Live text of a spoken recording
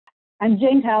I'm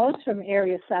Jane Tallis from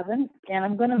Area 7, and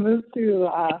I'm going to move through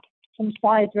some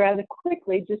slides rather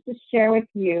quickly just to share with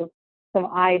you some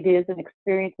ideas and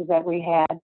experiences that we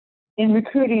had in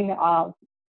recruiting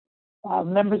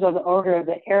members of the Order of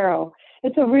the Arrow.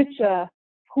 It's a rich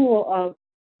pool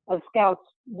of scouts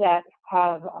that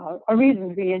have a reason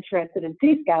to be interested in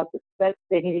Sea Scouts, but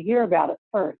they need to hear about it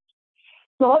first.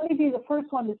 So let me be the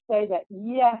first one to say that,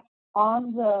 yes,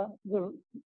 on the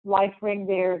life ring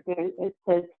there, it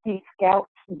says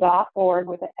seascouts.org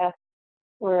with an S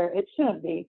where it shouldn't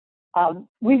be.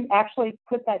 We've actually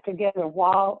put that together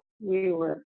while we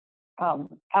were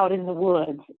out in the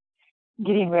woods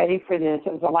getting ready for this.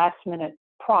 It was a last minute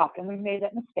prop, and we made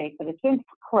that mistake, but it's been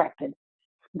corrected.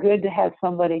 It's good to have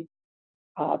somebody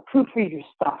proofread your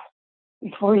stuff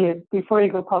before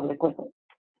you go public with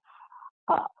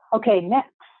it. Okay, next.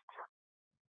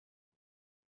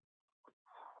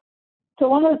 So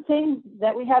one of the things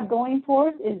that we have going for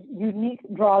us is unique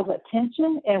draws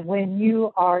attention, and when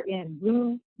you are in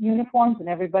blue uniforms and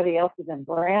everybody else is in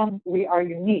brown, we are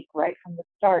unique right from the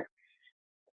start.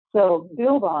 So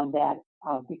build on that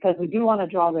because we do want to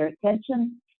draw their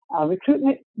attention.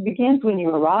 Recruitment begins when you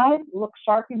arrive. Look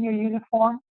sharp in your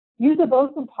uniform. Use the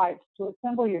bosun pipes to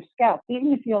assemble your scouts.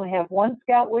 Even if you only have one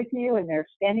scout with you and they're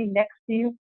standing next to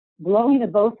you, blowing a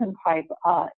bosun pipe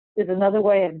is another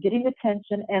way of getting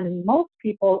attention, and most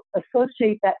people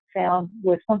associate that sound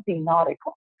with something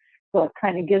nautical. So it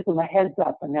kind of gives them a heads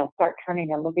up and they'll start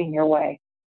turning and looking your way.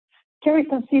 Carry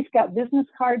some Sea Scout business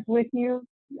cards with you.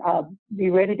 Be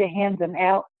ready to hand them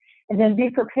out, and then be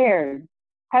prepared.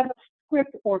 Have a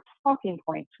script or talking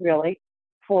points, really,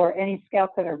 for any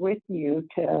scouts that are with you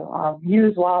to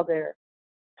use while they're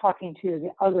talking to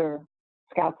the other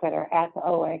scouts that are at the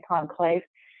OA conclave.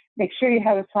 Make sure you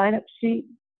have a sign-up sheet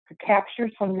to capture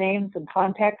some names and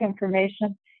contact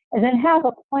information, and then have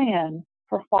a plan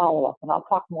for follow-up, and I'll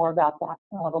talk more about that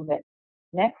in a little bit.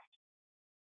 Next.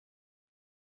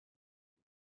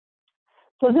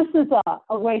 So this is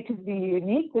a way to be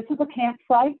unique. This is a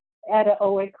campsite at an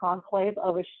OA conclave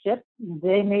of a ship.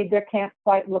 They made their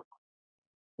campsite look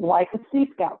like a Sea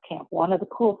Scout camp. One of the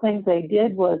cool things they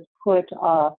did was put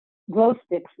glow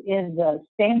sticks in the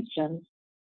stanchions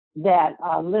that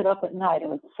lit up at night. It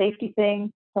was a safety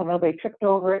thing, so nobody tripped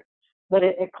over it, but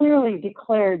it clearly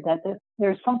declared that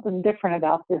there's something different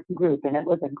about this group, and it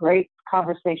was a great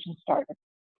conversation starter.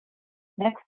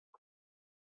 Next.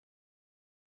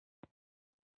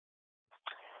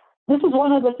 This is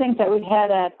one of the things that we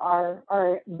had at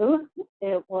our booth.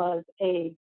 It was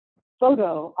a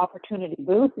photo opportunity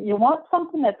booth. You want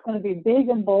something that's going to be big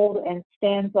and bold and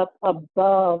stands up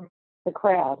above the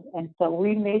crowd. And so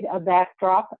we made a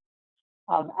backdrop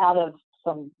out of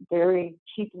some very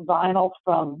cheap vinyl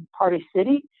from Party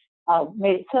City.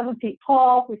 Made it 7 feet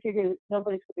tall. We figured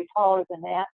nobody's going to be taller than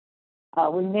that.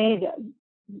 We made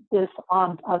this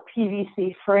on a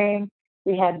PVC frame.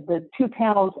 We had the two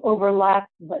panels overlapped,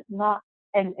 but not,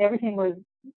 and everything was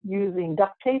using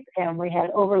duct tape, and we had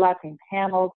overlapping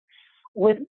panels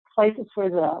with places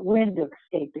for the wind to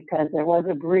escape because there was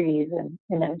a breeze, and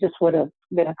it just would have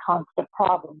been a constant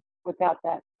problem without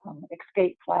that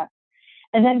escape flap.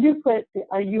 And then do put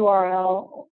a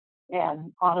URL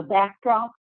and on a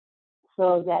backdrop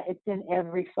so that it's in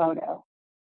every photo,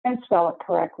 and spell it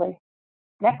correctly.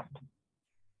 Next.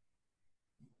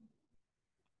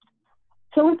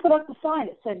 So we put up the sign.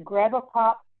 It said, grab a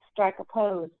prop, strike a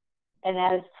pose. And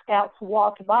as scouts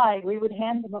walked by, we would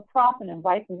hand them a prop and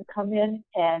invite them to come in,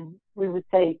 and we would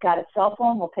say, got a cell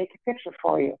phone? We'll take a picture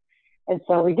for you. And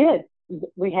so we did.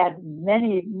 We had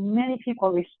many, many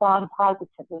people respond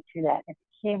positively to that. It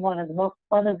became one of the most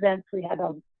fun events. We had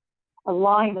a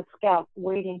line of scouts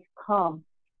waiting to come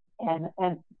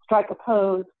and strike a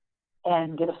pose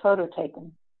and get a photo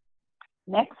taken.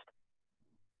 Next.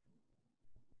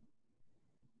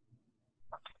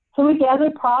 So we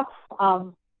gathered props.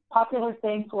 Popular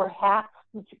things were hats,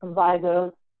 which you can buy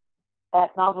those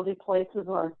at novelty places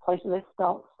or places that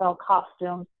sell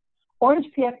costumes. Orange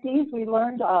PFDs, we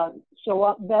learned, show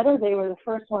up better. They were the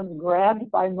first ones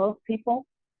grabbed by most people,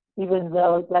 even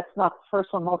though that's not the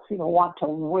first one most people want to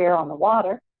wear on the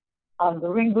water. The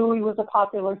ring buoy was a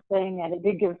popular thing, and it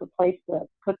did give us a place to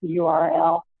put the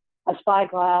URL. A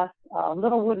spyglass, a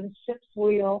little wooden ship's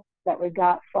wheel that we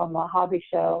got from a hobby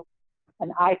show,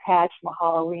 an eye patch from a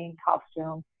Halloween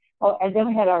costume. Oh, and then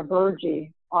we had our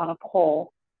burgee on a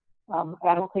pole.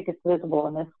 I don't think it's visible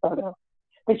in this photo.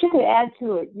 But you could add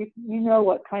to it. You know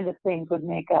what kind of things would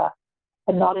make a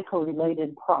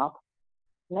nautical-related prop.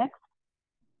 Next.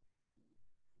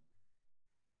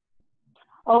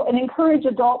 Oh, and encourage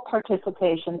adult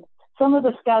participation. Some of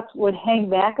the scouts would hang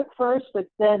back at first, but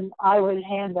then I would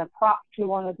hand a prop to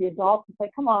one of the adults and say,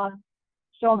 come on,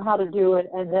 show them how to do it.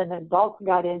 And then the adults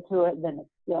got into it, and then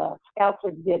the scouts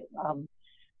would get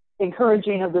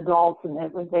encouraging of the adults,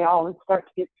 and they all would start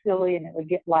to get silly, and it would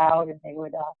get loud, and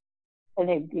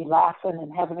they'd be laughing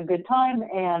and having a good time.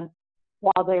 And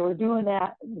while they were doing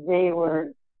that, they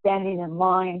were standing in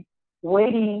line,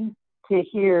 waiting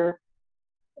for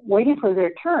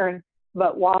their turn.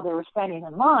 But while they were standing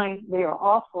in line, they were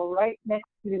also right next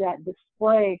to that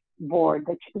display board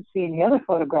that you can see in the other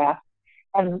photograph,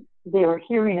 and they were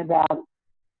hearing about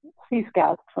Sea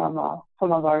Scouts from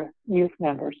some of our youth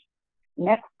members.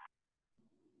 Next.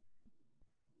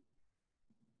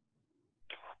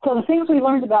 So the things we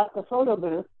learned about the photo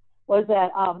booth was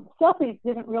that selfies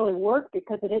didn't really work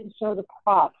because it didn't show the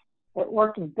props. It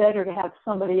worked better to have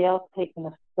somebody else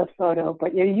taking the photo,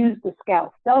 but you use the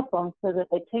Scout cell phone so that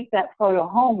they take that photo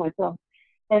home with them,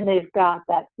 and they've got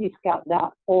that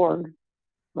seascout.org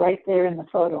right there in the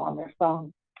photo on their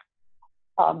phone.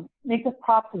 Make the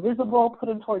props visible, put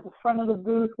them towards the front of the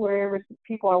booth wherever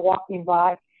people are walking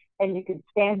by, and you can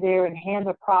stand there and hand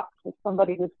the props to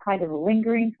somebody who's kind of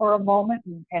lingering for a moment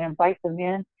and invite them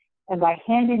in. And by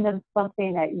handing them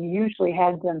something, that you usually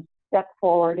had them step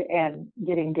forward and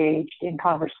get engaged in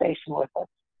conversation with us.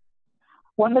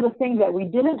 One of the things that we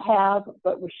didn't have,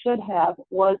 but we should have,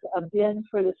 was a bin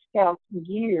for the Scouts'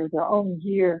 gear, their own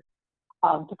gear,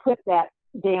 to put that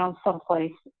down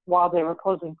someplace while they were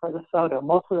posing for the photo.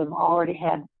 Most of them already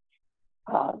had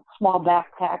small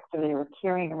backpacks, or they were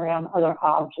carrying around other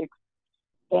objects,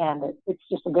 and it's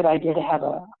just a good idea to have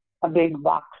a big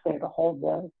box there to hold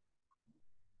those.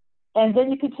 And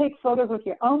then you can take photos with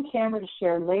your own camera to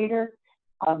share later,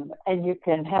 and you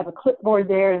can have a clipboard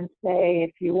there and say,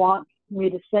 if you want me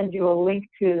to send you a link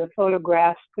to the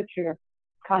photographs, put your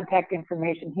contact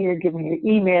information here, give me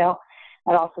your email.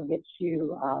 That also gets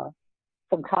you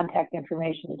some contact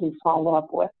information to do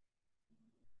follow-up with.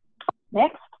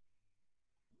 Next.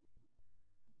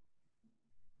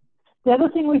 The other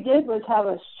thing we did was have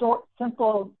a short,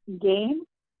 simple game,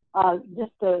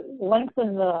 just to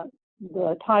lengthen the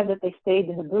time that they stayed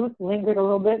in the booth, lingered a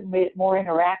little bit, and made it more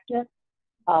interactive.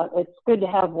 It's good to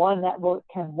have one that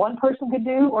one person could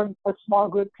do, or a small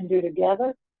group can do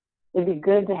together. It'd be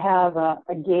good to have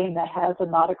a game that has a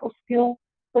nautical skill,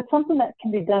 but something that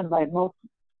can be done by most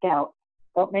Scouts.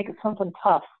 Don't make it something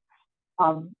tough,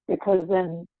 because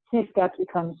then Sea Scouts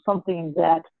becomes something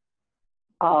that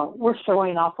we're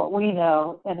showing off what we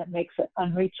know, and it makes it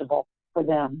unreachable for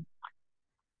them.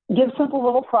 Give simple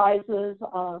little prizes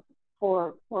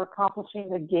for accomplishing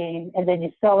the game, and then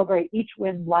you celebrate each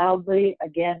win loudly,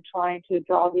 again, trying to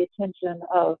draw the attention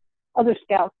of other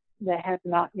Scouts that have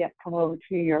not yet come over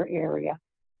to your area.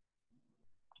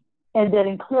 And then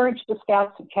encourage the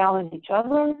Scouts to challenge each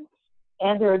other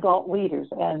and their adult leaders,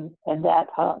 and that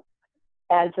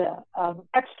adds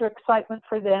extra excitement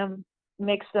for them,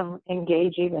 makes them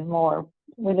engage even more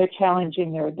when they're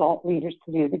challenging their adult leaders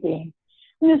to do the game.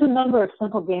 And there's a number of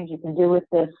simple games you can do with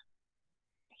this.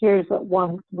 Here's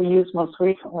one we used most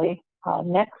recently.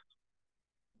 Next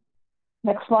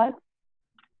slide.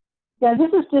 Yeah,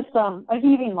 this is just a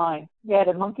heaving line. We had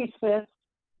a monkey's fist,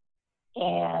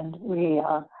 and we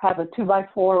have a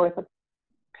 2x4 with a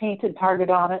painted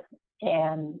target on it,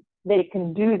 and they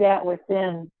can do that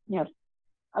within,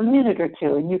 a minute or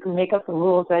two, and you can make up the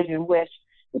rules as you wish.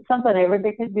 It's something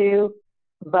everybody could do,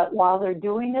 but while they're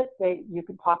doing it, you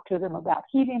can talk to them about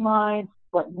heaving lines,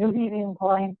 what new heaving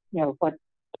lines, what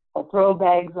throw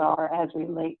bags are as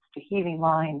relates to heaving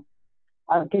lines.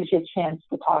 Gives you a chance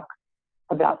to talk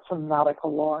about some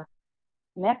nautical lore.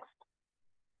 Next.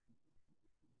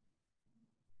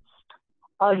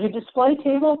 Your display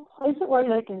table, place it where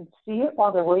they can see it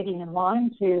while they're waiting in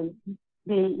line to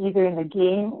be either in the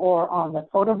game or on the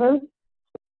photo booth.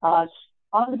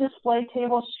 On the display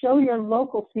table, show your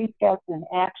local Sea Scouts in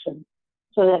action,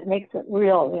 so that it makes it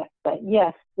real that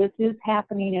yes, this is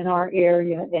happening in our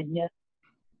area, and yes,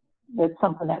 it's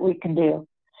something that we can do.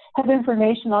 Have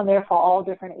information on there for all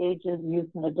different ages, youth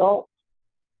and adults.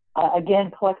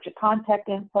 Again, collect your contact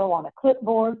info on a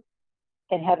clipboard,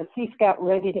 and have a Sea Scout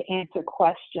ready to answer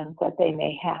questions that they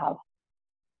may have,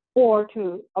 or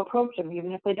to approach them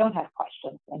even if they don't have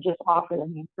questions, and just offer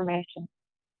them information.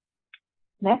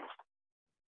 Next.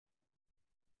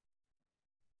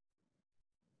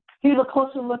 Here's a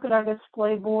closer look at our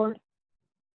display board.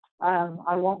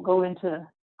 I won't go into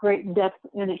great depth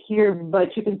in it here,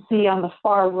 but you can see on the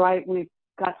far right, we've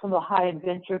got some of the high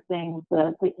adventure things,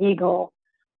 the Eagle,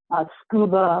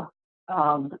 Scuba,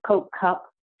 the Coke Cup.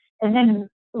 And then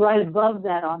right above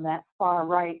that on that far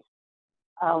right,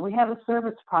 we have a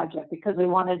service project because we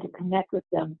wanted to connect with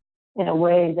them in a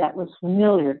way that was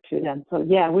familiar to them. So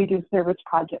yeah, we do service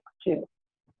projects too.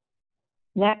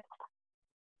 Next.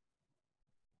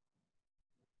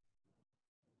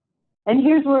 And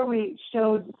here's where we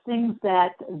showed things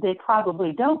that they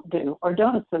probably don't do or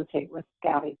don't associate with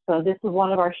scouting. So this is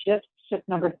one of our ships, ship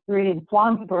number 3 in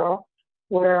Swansboro,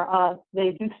 where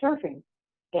they do surfing.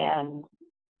 And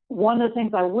one of the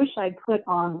things I wish I'd put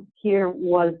on here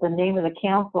was the name of the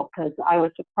council, because I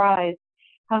was surprised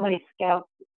how many scouts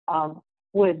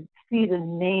would see the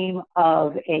name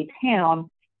of a town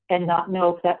and not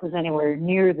know if that was anywhere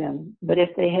near them. But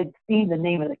if they had seen the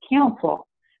name of the council,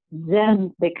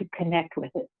 then they could connect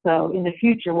with it. So in the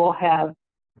future, we'll have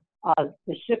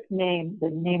the ship name, the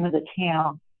name of the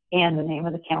town, and the name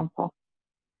of the council.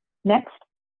 Next.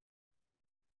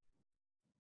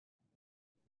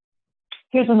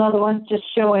 Here's another one just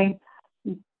showing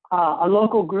a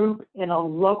local group in a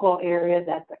local area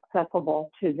that's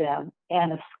accessible to them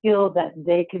and a skill that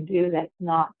they could do that's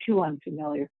not too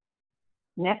unfamiliar.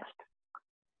 Next.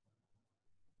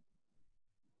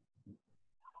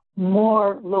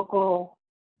 More local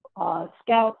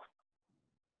scouts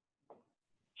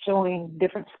showing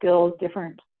different skills,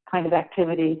 different kind of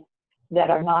activities that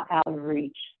are not out of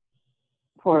reach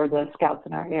for the scouts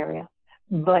in our area,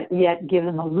 but yet give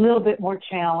them a little bit more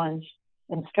challenge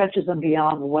and stretches them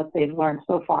beyond what they've learned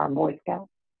so far in Boy Scouts.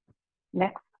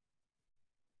 Next.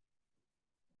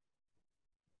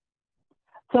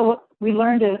 So what we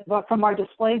learned from our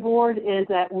display board is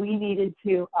that we needed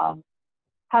to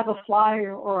have a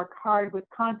flyer or a card with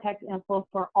contact info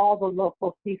for all the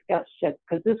local Sea Scout ships,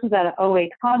 because this was at an OA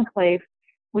conclave.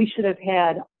 We should have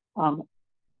had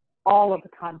all of the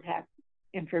contact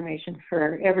information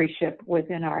for every ship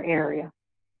within our area.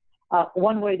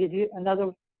 One way to do,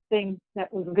 another thing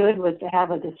that was good was to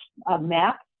have a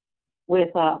map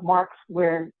with marks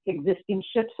where existing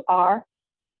ships are.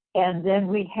 And then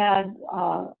we had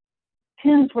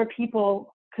pins where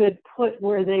people could put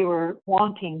where they were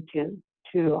wanting to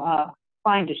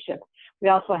find a ship. We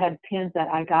also had pins that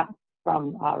I got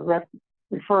from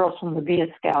referrals from the Via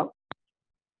Scout.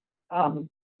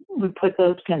 We put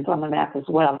those pins on the map as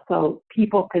well, so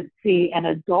people could see and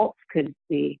adults could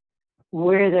see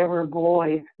where there were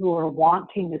boys who were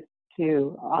wanting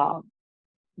to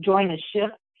join a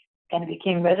ship, and it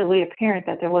became readily apparent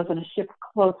that there wasn't a ship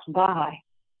close by.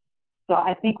 So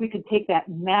I think we could take that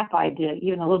map idea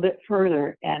even a little bit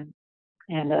further and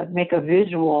make a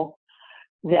visual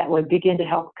that would begin to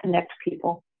help connect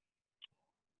people.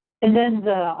 And then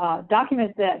the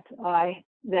document that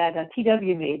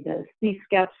TW made, the Sea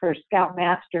Scouts for Scout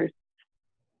Masters,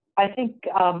 I think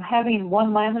having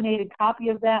one laminated copy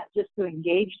of that just to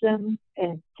engage them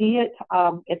and see it,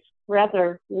 it's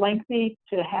rather lengthy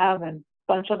to have a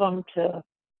bunch of them to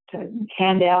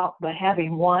hand out, but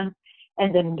having one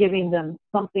and then giving them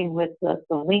something with the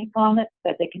link on it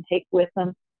that they can take with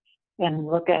them and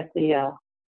look at the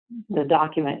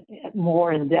document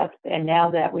more in depth. And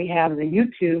now that we have the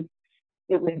YouTube,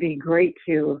 it would be great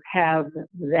to have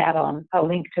that on a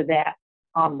link to that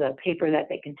on the paper that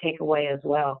they can take away as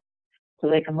well, so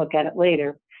they can look at it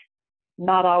later.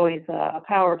 Not always a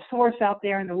power source out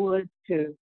there in the woods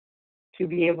to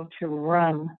be able to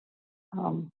run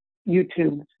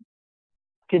YouTube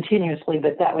continuously,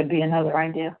 but that would be another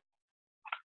idea.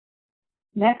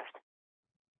 Next.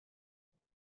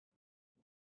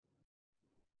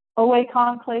 OA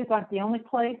conclaves aren't the only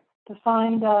place to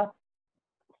find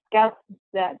scouts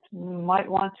that might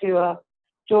want to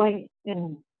join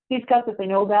in Sea Scouts if they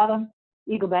know about them.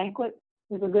 Eagle Banquet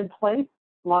is a good place.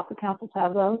 Lots of councils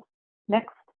have those.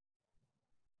 Next.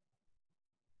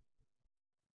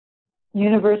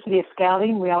 University of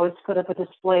Scouting, we always put up a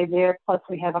display there, plus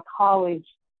we have a college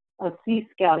of Sea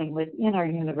Scouting within our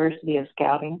University of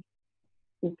Scouting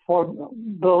for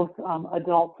both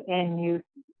adults and youth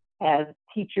as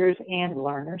teachers and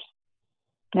learners.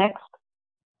 Next.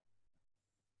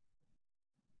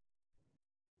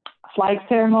 Flag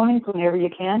ceremonies whenever you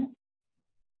can.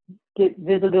 Get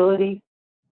visibility.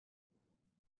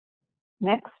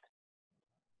 Next.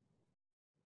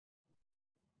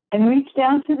 And reach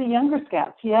down to the younger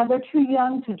scouts. Yeah, they're too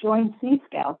young to join Sea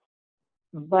Scouts,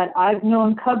 but I've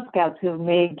known Cub Scouts who have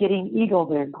made getting Eagle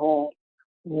their goal.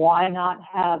 Why not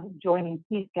have joining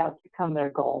Sea Scouts become their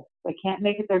goal? They can't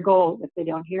make it their goal if they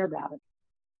don't hear about it.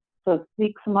 So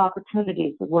seek some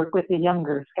opportunities to work with the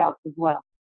younger scouts as well.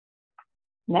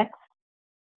 Next.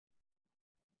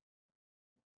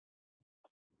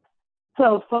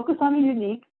 So focus on the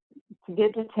unique to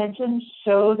get attention,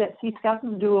 show that Sea Scouts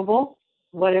is doable,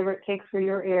 whatever it takes for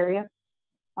your area.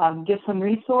 Give some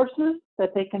resources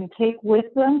that they can take with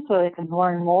them so they can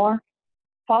learn more.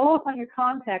 Follow up on your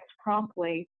contacts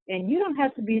promptly, and you don't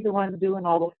have to be the one doing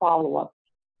all the follow-up.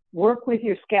 Work with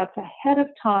your scouts ahead of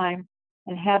time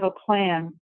and have a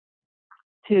plan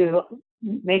to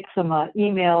make some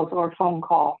emails or phone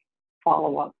call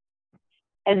follow-up.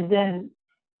 And then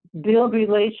build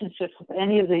relationships with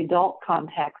any of the adult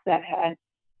contacts that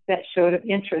showed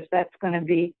interest. That's going to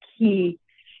be key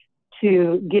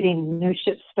to getting new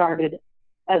ships started,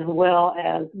 as well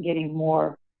as getting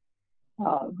more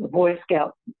the Boy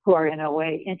Scouts who are in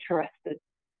OA interested.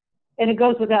 And it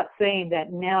goes without saying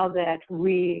that now that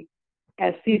we,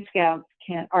 as Sea Scouts,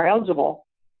 are eligible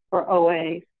for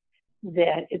OA,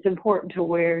 that it's important to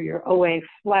wear your OA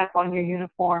flap on your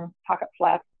uniform, pocket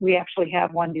flap. We actually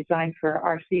have one designed for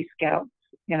our Sea Scouts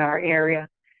in our area.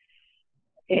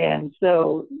 And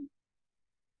so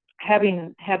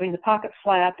having the pocket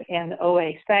flap and the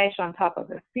OA sash on top of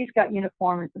a Sea Scout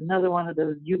uniform is another one of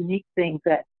those unique things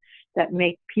that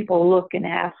make people look and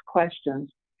ask questions.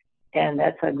 And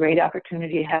that's a great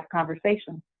opportunity to have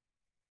conversations.